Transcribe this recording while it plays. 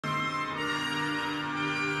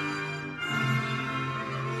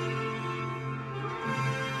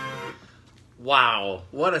Wow,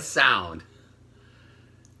 what a sound.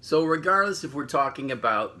 So regardless if we're talking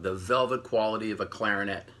about the velvet quality of a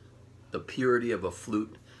clarinet, the purity of a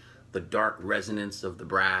flute, the dark resonance of the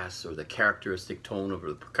brass, or the characteristic tone of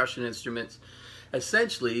the percussion instruments,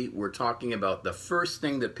 essentially we're talking about the first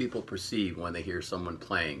thing that people perceive when they hear someone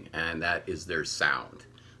playing, and that is their sound,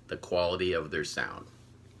 the quality of their sound.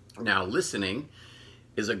 Now, listening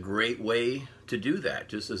is a great way to do that,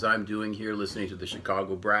 just as I'm doing here, listening to the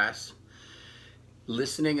Chicago Brass.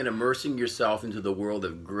 Listening and immersing yourself into the world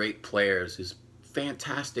of great players is a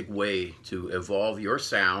fantastic way to evolve your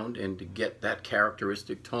sound and to get that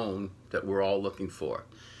characteristic tone that we're all looking for.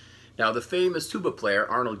 Now, the famous tuba player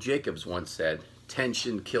Arnold Jacobs once said,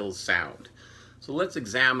 "Tension kills sound." So let's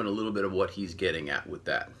examine a little bit of what he's getting at with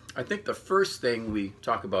that. I think the first thing we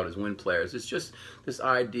talk about as wind players is just this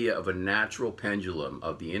idea of a natural pendulum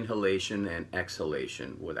of the inhalation and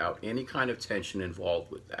exhalation without any kind of tension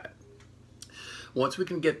involved with that. Once we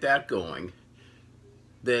can get that going,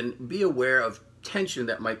 then be aware of tension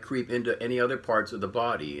that might creep into any other parts of the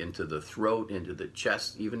body, into the throat, into the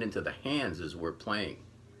chest, even into the hands as we're playing.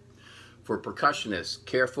 For percussionists,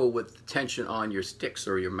 careful with the tension on your sticks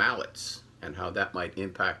or your mallets and how that might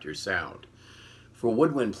impact your sound. For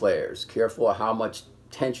woodwind players, careful how much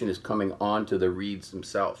tension is coming onto the reeds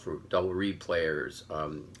themselves. For double reed players,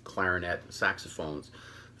 clarinet, saxophones,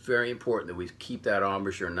 very important that we keep that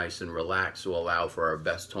embouchure nice and relaxed to allow for our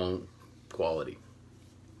best tone quality.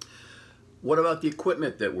 What about the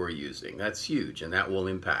equipment that we're using? That's huge, and that will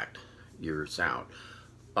impact your sound.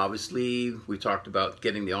 Obviously, we talked about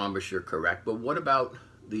getting the embouchure correct, but what about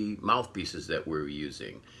the mouthpieces that we're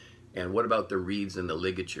using? And what about the reeds and the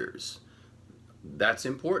ligatures? That's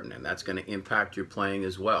important, and that's going to impact your playing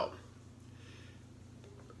as well.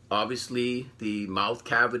 Obviously, the mouth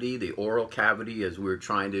cavity, the oral cavity, as we're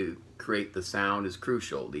trying to create the sound, is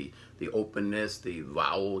crucial. The openness, the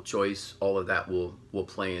vowel choice, all of that will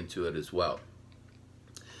play into it as well.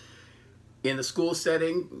 In the school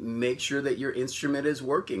setting, make sure that your instrument is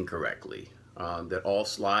working correctly, that all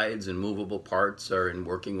slides and movable parts are in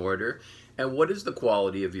working order. And what is the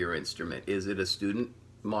quality of your instrument? Is it a student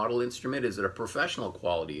model instrument? Is it a professional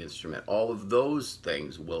quality instrument? All of those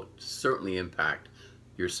things will certainly impact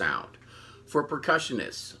your sound. For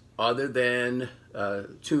percussionists, other than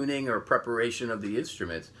tuning or preparation of the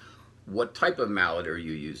instruments, what type of mallet are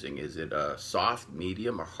you using? Is it a soft,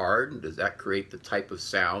 medium, or hard? Does that create the type of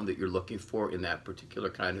sound that you're looking for in that particular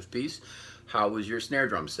kind of piece? How is your snare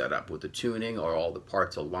drum set up with the tuning? Are all the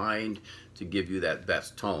parts aligned to give you that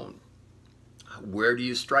best tone? Where do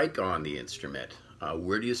you strike on the instrument?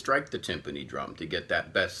 Where do you strike the timpani drum to get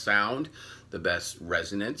that best sound, the best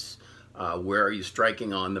resonance? Where are you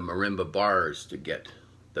striking on the marimba bars to get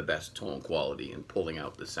the best tone quality and pulling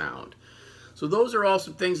out the sound? So those are all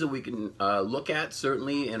some things that we can look at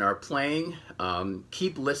certainly in our playing.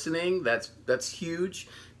 Keep listening, that's huge.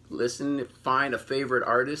 Listen, find a favorite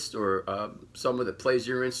artist or someone that plays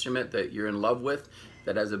your instrument that you're in love with,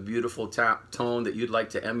 that has a beautiful tone that you'd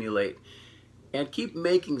like to emulate. And keep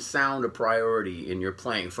making sound a priority in your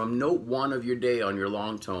playing, from note one of your day on your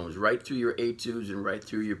long tones, right through your etudes and right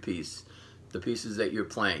through your piece, the pieces that you're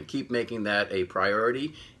playing. Keep making that a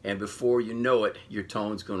priority, and before you know it, your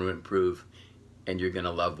tone's going to improve, and you're going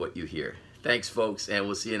to love what you hear. Thanks, folks, and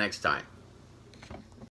we'll see you next time.